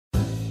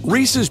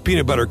Reese's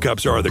peanut butter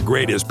cups are the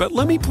greatest, but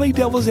let me play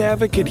devil's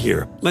advocate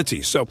here. Let's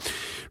see. So,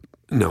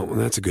 no,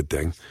 that's a good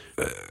thing.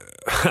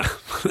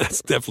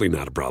 That's definitely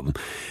not a problem.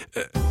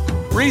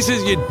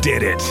 Reese's, you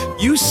did it.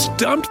 You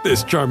stumped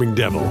this charming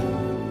devil.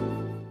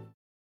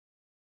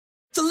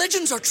 The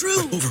legends are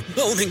true.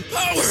 Overwhelming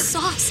power! The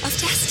sauce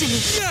of destiny.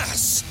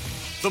 Yes!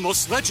 The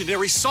most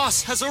legendary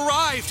sauce has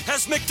arrived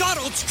as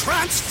McDonald's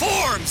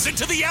transforms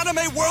into the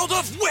anime world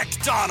of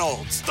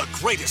WickDonald's. The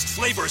greatest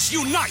flavors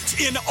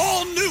unite in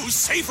all new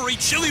savory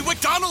chili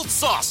McDonald's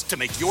sauce to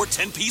make your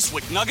 10-piece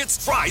Wick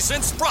Nuggets, fries,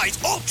 and Sprite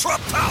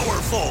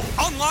ultra-powerful.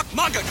 Unlock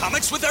manga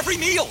comics with every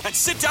meal and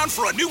sit down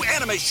for a new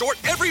anime short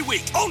every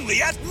week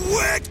only at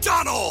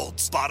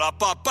WickDonald's.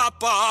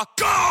 Ba-da-ba-ba-ba,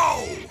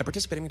 go! At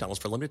participating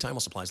McDonald's for a limited time while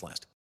supplies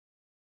last.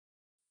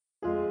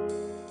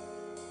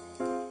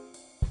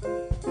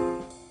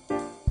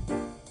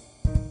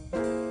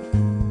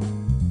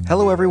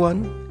 Hello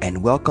everyone,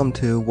 and welcome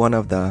to one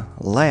of the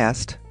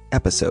last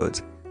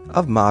episodes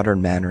of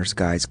Modern Manners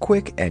Guy's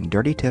quick and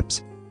dirty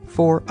tips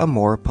for a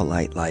more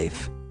polite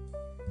life.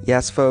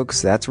 Yes folks,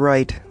 that's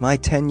right, my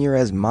tenure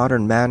as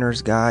Modern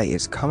Manners Guy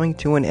is coming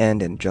to an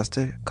end in just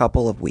a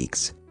couple of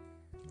weeks.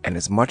 And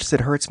as much as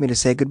it hurts me to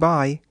say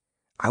goodbye,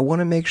 I want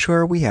to make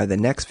sure we have the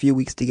next few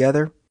weeks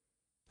together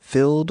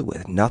filled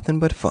with nothing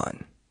but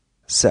fun.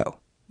 So,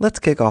 let's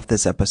kick off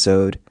this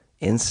episode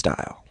in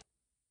style.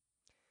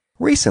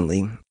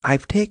 Recently,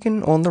 I've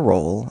taken on the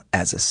role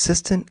as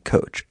assistant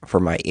coach for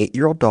my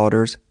 8-year-old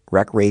daughter's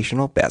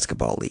recreational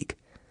basketball league.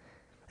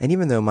 And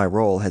even though my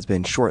role has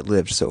been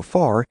short-lived so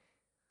far,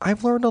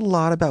 I've learned a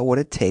lot about what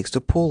it takes to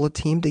pull a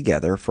team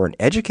together for an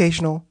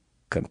educational,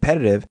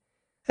 competitive,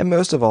 and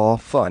most of all,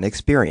 fun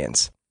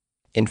experience.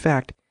 In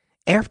fact,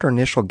 after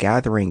initial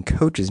gathering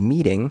coaches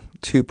meeting,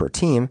 2 per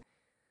team,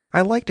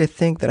 I like to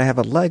think that I have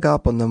a leg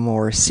up on the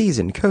more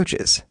seasoned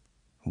coaches.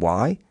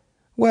 Why?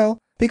 Well,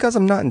 because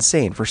I'm not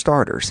insane for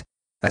starters.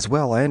 As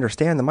well, I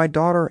understand that my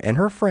daughter and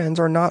her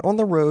friends are not on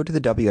the road to the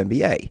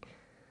WNBA.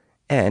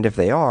 And if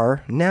they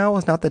are, now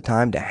is not the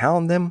time to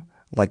hound them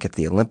like at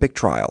the Olympic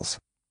trials.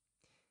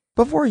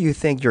 Before you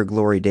think your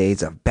glory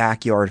days of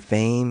backyard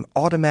fame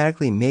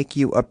automatically make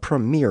you a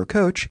premier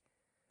coach,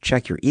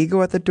 check your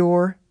ego at the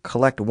door,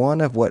 collect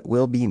one of what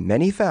will be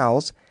many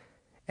fouls,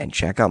 and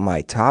check out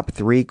my top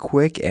 3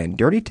 quick and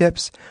dirty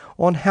tips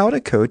on how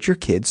to coach your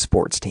kid's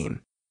sports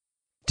team.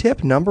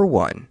 Tip number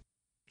 1.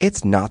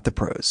 It's not the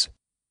pros.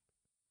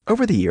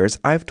 Over the years,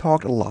 I've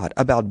talked a lot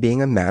about being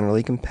a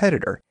mannerly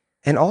competitor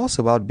and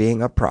also about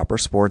being a proper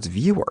sports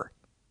viewer.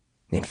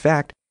 In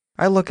fact,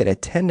 I look at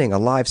attending a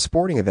live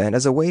sporting event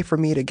as a way for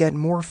me to get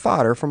more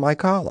fodder for my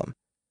column.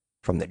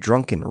 From the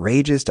drunken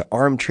rages to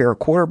armchair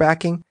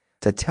quarterbacking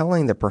to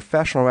telling the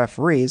professional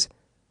referees,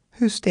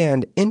 who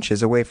stand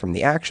inches away from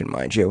the action,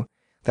 mind you,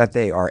 that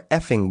they are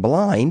effing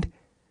blind.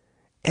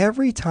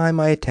 Every time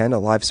I attend a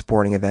live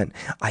sporting event,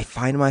 I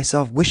find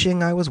myself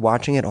wishing I was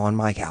watching it on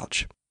my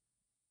couch.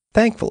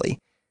 Thankfully,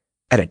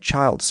 at a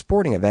child's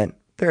sporting event,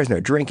 there is no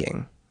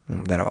drinking,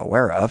 that I'm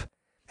aware of,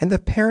 and the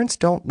parents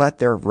don't let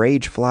their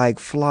rage flag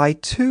fly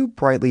too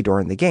brightly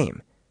during the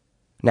game.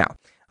 Now,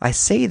 I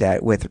say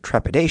that with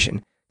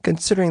trepidation,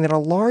 considering that a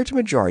large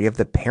majority of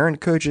the parent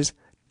coaches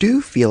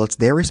do feel it's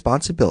their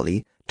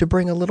responsibility to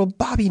bring a little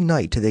Bobby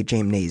Knight to the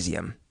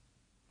gymnasium.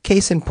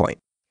 Case in point.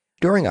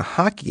 During a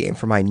hockey game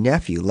for my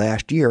nephew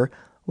last year,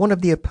 one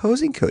of the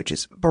opposing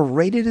coaches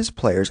berated his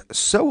players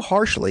so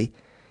harshly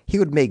he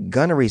would make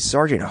Gunnery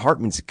Sergeant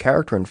Hartman's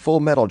character in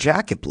Full Metal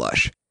Jacket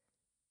blush.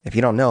 If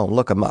you don't know him,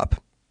 look him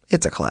up.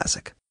 It's a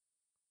classic.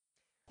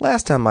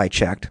 Last time I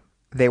checked,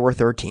 they were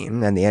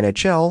 13 and the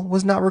NHL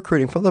was not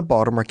recruiting for the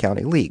Baltimore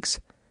County leagues.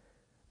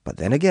 But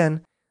then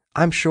again,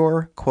 I'm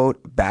sure,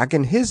 quote, back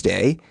in his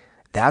day,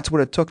 that's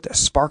what it took to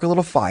spark a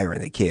little fire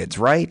in the kids,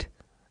 right?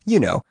 You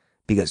know,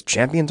 because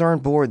champions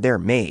aren't bored, they're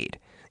made.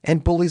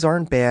 And bullies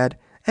aren't bad,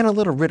 and a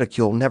little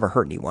ridicule never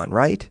hurt anyone,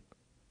 right?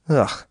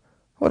 Ugh,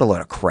 what a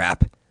load of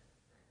crap.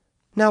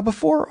 Now,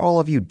 before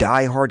all of you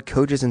die-hard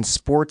coaches and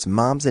sports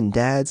moms and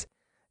dads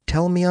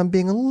tell me I'm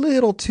being a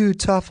little too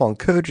tough on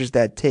coaches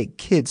that take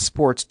kids'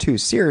 sports too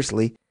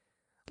seriously,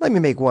 let me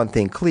make one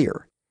thing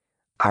clear.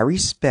 I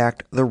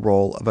respect the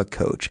role of a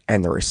coach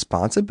and the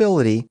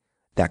responsibility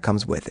that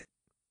comes with it.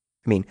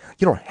 I mean,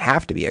 you don't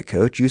have to be a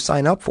coach, you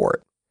sign up for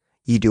it.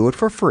 You do it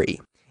for free,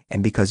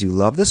 and because you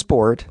love the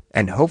sport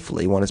and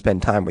hopefully want to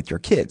spend time with your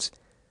kids.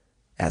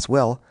 As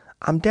well,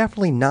 I'm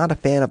definitely not a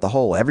fan of the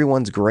whole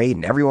everyone's great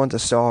and everyone's a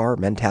star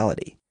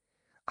mentality.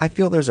 I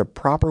feel there's a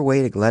proper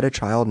way to let a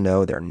child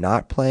know they're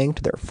not playing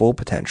to their full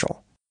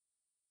potential.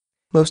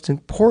 Most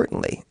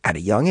importantly, at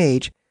a young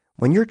age,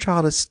 when your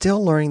child is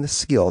still learning the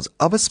skills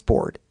of a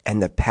sport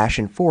and the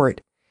passion for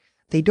it,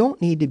 they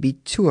don't need to be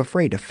too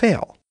afraid to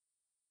fail.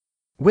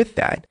 With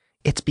that,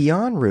 it's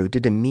beyond rude to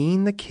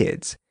demean the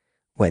kids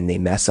when they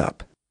mess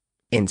up.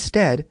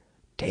 Instead,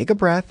 take a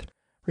breath,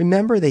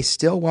 remember they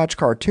still watch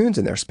cartoons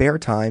in their spare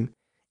time,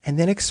 and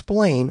then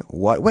explain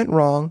what went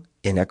wrong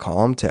in a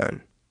calm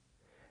tone.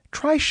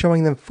 Try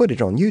showing them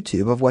footage on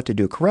YouTube of what to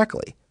do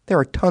correctly. There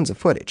are tons of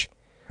footage.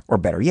 Or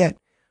better yet,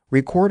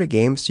 Record a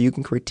game so you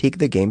can critique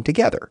the game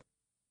together.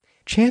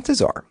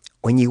 Chances are,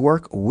 when you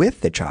work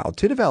with the child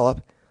to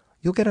develop,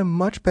 you'll get a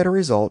much better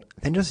result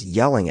than just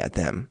yelling at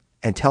them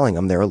and telling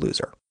them they're a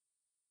loser.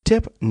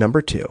 Tip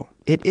number 2,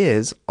 it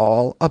is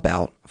all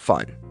about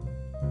fun.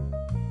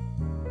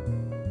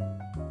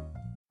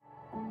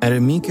 At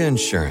Amica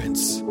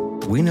Insurance,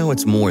 we know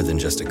it's more than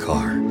just a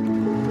car.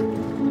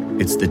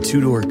 It's the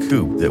two-door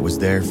coupe that was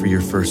there for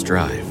your first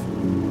drive,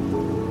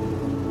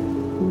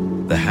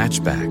 the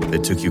hatchback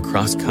that took you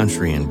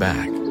cross-country and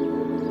back,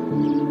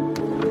 and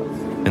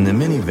the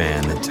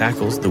minivan that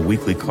tackles the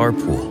weekly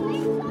carpool.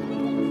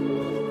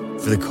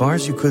 For the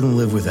cars you couldn't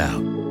live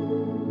without,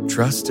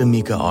 trust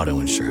Amica Auto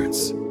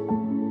Insurance.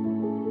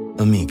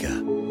 Amica,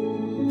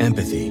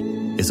 empathy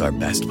is our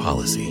best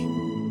policy.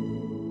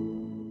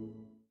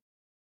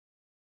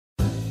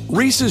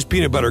 Reese's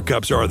peanut butter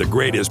cups are the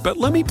greatest, but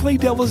let me play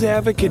devil's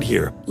advocate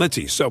here. Let's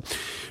see. So,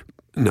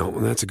 no,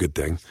 that's a good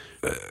thing.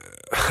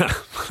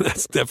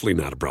 That's definitely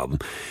not a problem.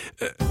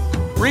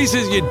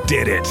 Reese's, you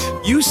did it.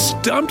 You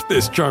stumped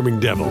this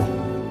charming devil.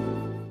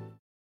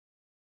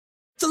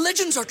 The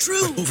legends are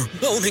true.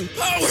 Overwhelming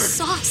power! The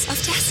sauce of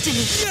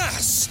destiny.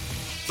 Yes!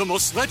 The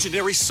most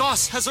legendary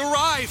sauce has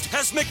arrived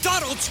as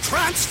McDonald's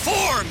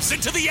transforms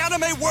into the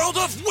anime world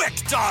of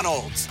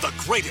WickDonald's. The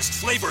greatest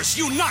flavors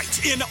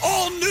unite in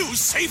all new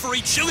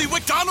savory chili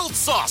McDonald's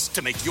sauce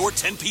to make your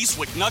 10-piece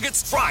Wick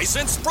Nuggets, fries,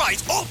 and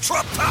Sprite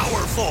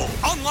ultra-powerful.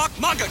 Unlock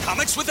manga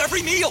comics with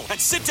every meal and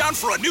sit down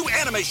for a new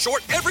anime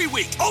short every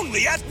week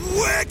only at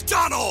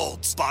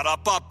WickDonald's.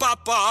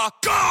 Ba-da-ba-ba-ba,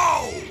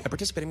 go! At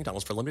participating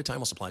McDonald's for a limited time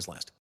while supplies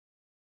last.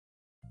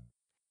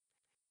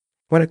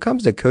 When it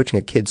comes to coaching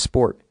a kid's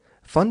sport,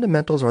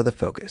 fundamentals are the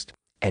focus,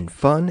 and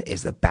fun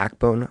is the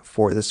backbone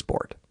for the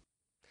sport.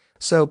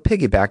 So,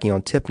 piggybacking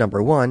on tip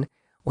number 1,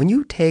 when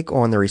you take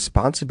on the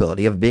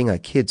responsibility of being a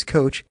kid's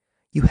coach,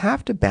 you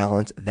have to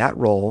balance that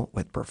role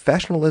with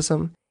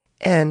professionalism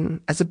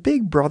and as a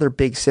big brother,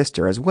 big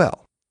sister as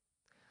well.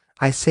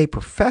 I say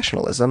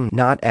professionalism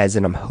not as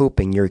in I'm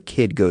hoping your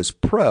kid goes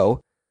pro,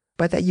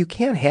 but that you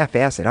can't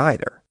half-ass it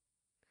either.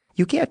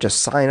 You can't just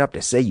sign up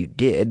to say you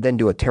did, then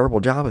do a terrible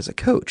job as a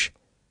coach.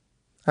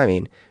 I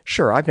mean,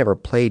 sure, I've never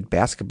played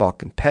basketball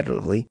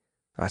competitively,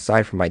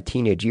 aside from my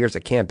teenage years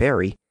at Camp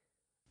Airy,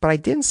 but I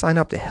didn't sign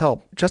up to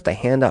help just to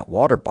hand out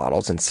water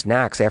bottles and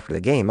snacks after the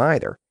game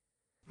either.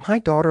 My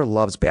daughter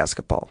loves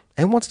basketball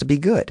and wants to be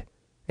good.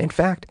 In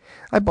fact,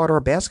 I bought her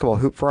a basketball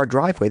hoop for our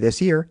driveway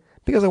this year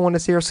because I want to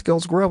see her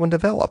skills grow and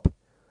develop.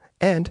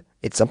 And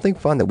it's something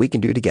fun that we can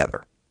do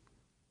together.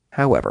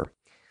 However,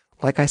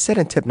 like I said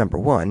in tip number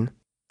 1,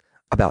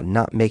 about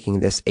not making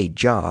this a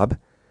job,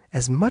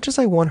 as much as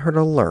I want her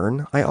to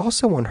learn, I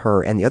also want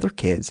her and the other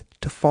kids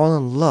to fall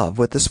in love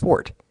with the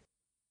sport.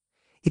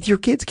 If your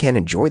kids can't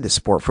enjoy the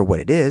sport for what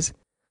it is,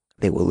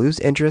 they will lose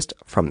interest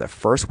from the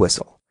first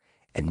whistle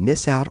and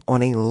miss out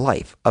on a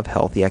life of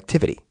healthy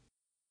activity.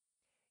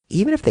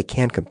 Even if they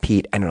can't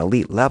compete at an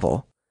elite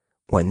level,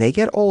 when they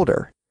get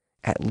older,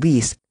 at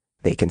least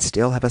they can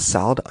still have a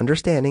solid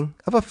understanding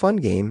of a fun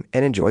game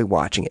and enjoy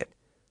watching it,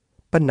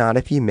 but not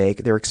if you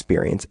make their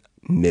experience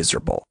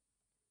miserable.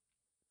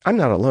 I'm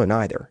not alone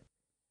either.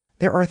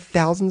 There are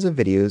thousands of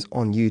videos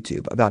on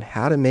YouTube about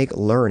how to make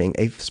learning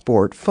a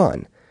sport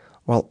fun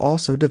while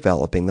also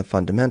developing the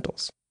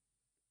fundamentals.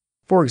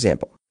 For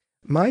example,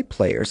 my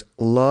players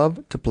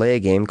love to play a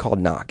game called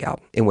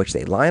Knockout, in which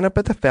they line up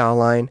at the foul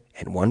line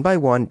and one by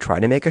one try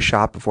to make a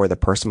shot before the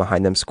person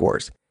behind them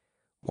scores.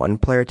 One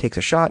player takes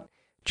a shot,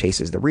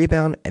 chases the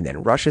rebound, and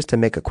then rushes to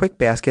make a quick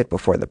basket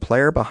before the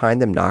player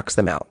behind them knocks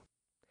them out.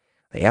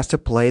 They ask to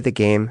play the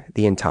game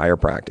the entire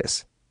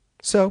practice.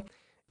 So,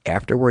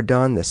 after we're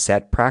done the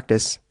set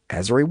practice,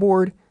 as a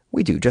reward,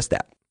 we do just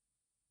that.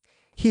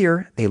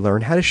 Here, they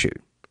learn how to shoot,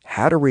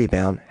 how to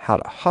rebound, how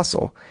to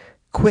hustle,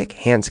 quick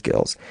hand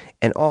skills,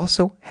 and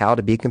also how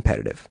to be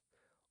competitive,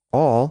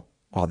 all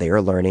while they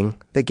are learning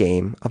the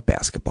game of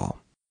basketball.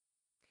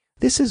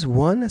 This is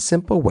one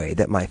simple way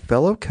that my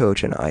fellow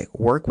coach and I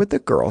work with the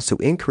girls to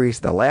increase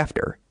the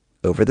laughter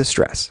over the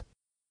stress.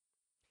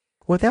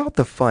 Without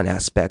the fun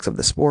aspects of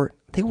the sport,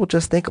 they will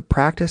just think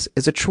practice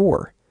is a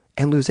chore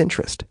and lose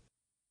interest.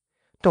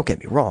 Don't get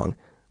me wrong,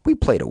 we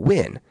play to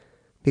win,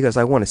 because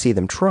I want to see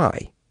them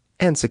try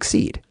and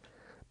succeed.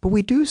 But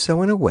we do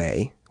so in a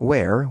way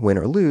where, win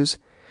or lose,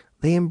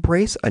 they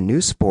embrace a new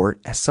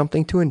sport as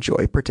something to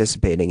enjoy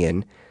participating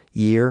in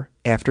year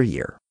after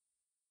year.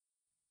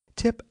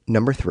 Tip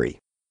number 3.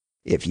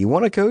 If you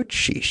want to coach,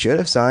 she should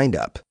have signed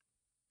up.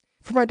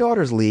 For my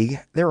daughter's league,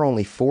 there are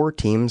only 4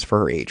 teams for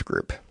her age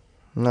group.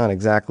 Not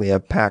exactly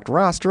a packed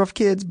roster of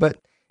kids, but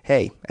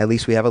hey, at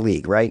least we have a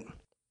league, right?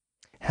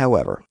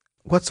 However,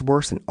 what's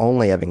worse than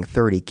only having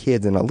 30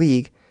 kids in a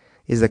league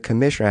is the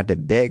commissioner had to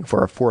beg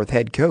for a 4th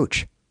head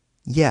coach.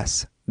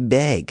 Yes,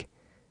 beg.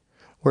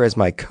 Whereas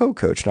my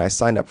co-coach and I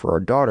signed up for our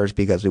daughters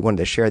because we wanted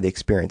to share the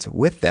experience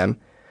with them,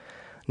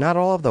 not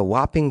all of the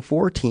whopping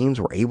 4 teams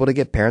were able to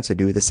get parents to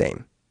do the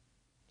same.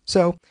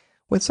 So,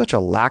 with such a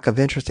lack of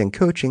interest in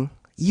coaching,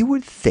 you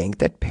would think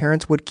that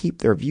parents would keep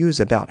their views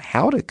about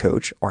how to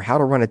coach or how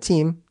to run a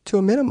team to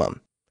a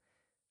minimum.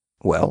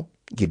 Well,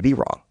 you'd be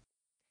wrong.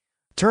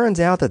 Turns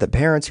out that the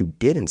parents who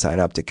didn't sign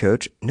up to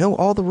coach know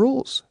all the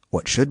rules,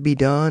 what should be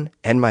done,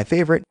 and my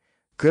favorite,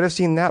 could have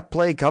seen that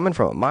play coming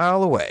from a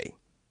mile away.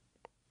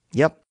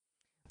 Yep,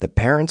 the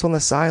parents on the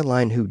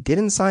sideline who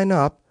didn't sign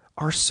up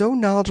are so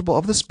knowledgeable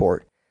of the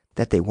sport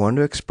that they want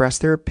to express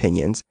their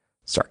opinions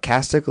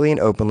sarcastically and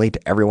openly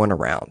to everyone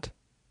around.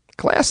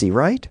 Classy,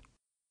 right?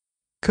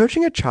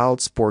 Coaching a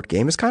child's sport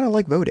game is kind of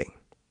like voting.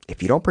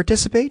 If you don't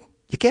participate,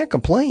 you can't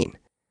complain.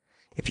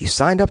 If you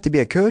signed up to be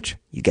a coach,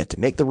 you get to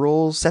make the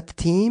rules, set the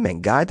team,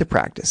 and guide the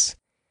practice.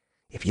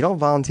 If you don't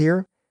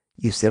volunteer,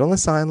 you sit on the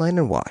sideline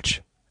and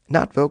watch,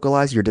 not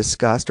vocalize your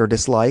disgust or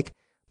dislike,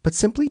 but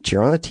simply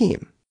cheer on the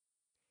team.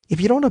 If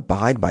you don't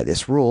abide by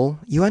this rule,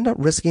 you end up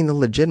risking the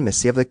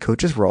legitimacy of the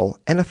coach's role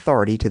and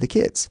authority to the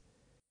kids.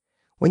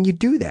 When you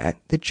do that,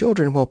 the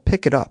children will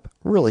pick it up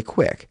really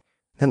quick,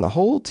 then the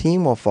whole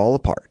team will fall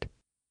apart.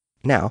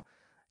 Now,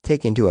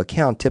 take into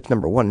account tips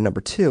number 1 and number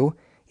 2,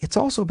 it's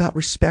also about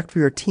respect for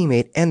your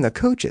teammate and the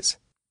coaches.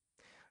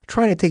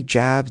 Trying to take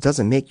jabs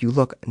doesn't make you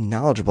look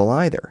knowledgeable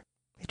either.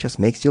 It just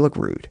makes you look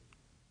rude.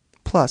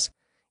 Plus,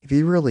 if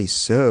you're really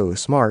so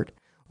smart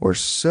or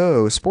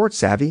so sports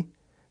savvy,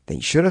 then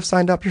you should have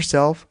signed up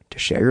yourself to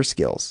share your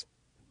skills.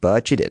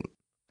 But you didn't.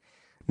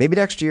 Maybe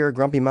next year,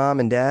 grumpy mom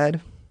and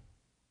dad?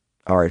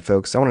 Alright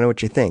folks, I want to know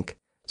what you think.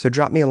 So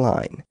drop me a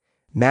line.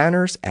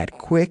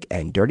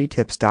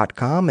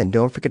 Manners@quickanddirtytips.com, and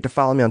don't forget to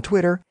follow me on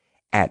Twitter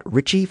at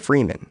Richie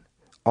Freeman.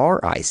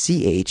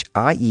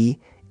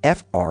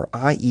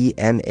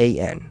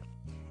 RICHIEFRIEMAN.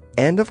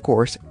 And of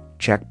course,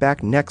 check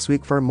back next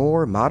week for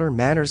more Modern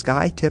Manners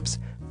Guy tips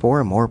for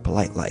a more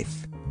polite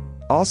life.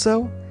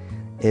 Also,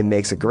 it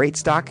makes a great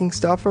stocking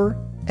stuffer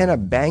and a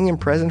banging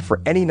present for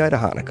any night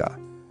of Hanukkah.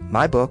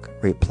 My book,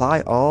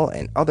 Reply All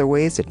and Other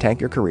Ways to Tank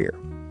Your Career.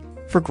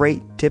 For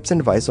great tips and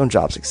advice on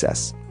job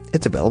success.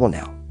 It's available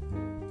now.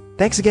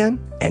 Thanks again,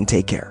 and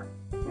take care.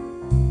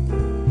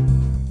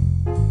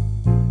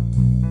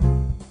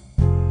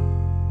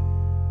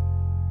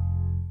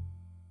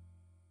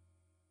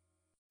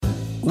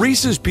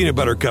 Reese's peanut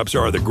butter cups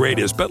are the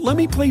greatest, but let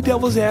me play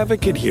devil's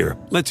advocate here.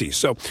 Let's see.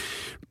 So,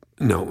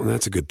 no,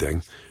 that's a good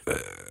thing.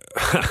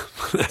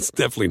 That's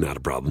definitely not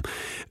a problem.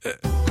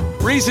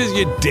 Reese's,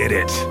 you did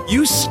it.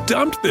 You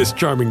stumped this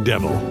charming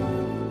devil.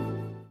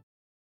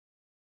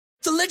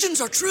 The legends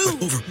are true.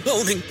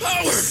 Overwhelming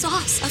power! The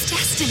sauce of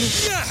destiny.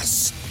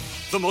 Yes!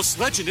 The most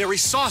legendary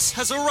sauce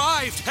has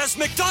arrived as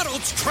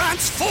McDonald's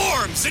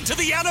transforms into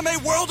the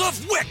anime world of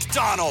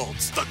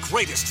WickDonald's. The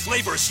greatest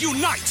flavors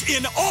unite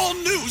in all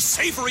new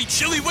savory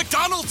chili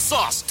WickDonald's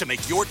sauce to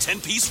make your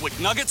 10-piece Wick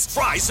Nuggets,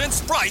 fries, and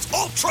Sprite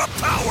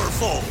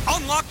ultra-powerful.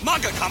 Unlock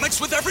manga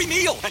comics with every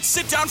meal and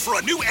sit down for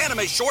a new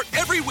anime short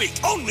every week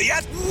only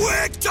at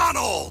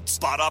WickDonald's.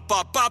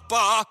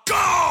 Ba-da-ba-ba-ba,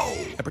 go!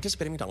 At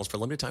participating McDonald's for a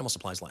limited time while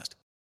supplies last.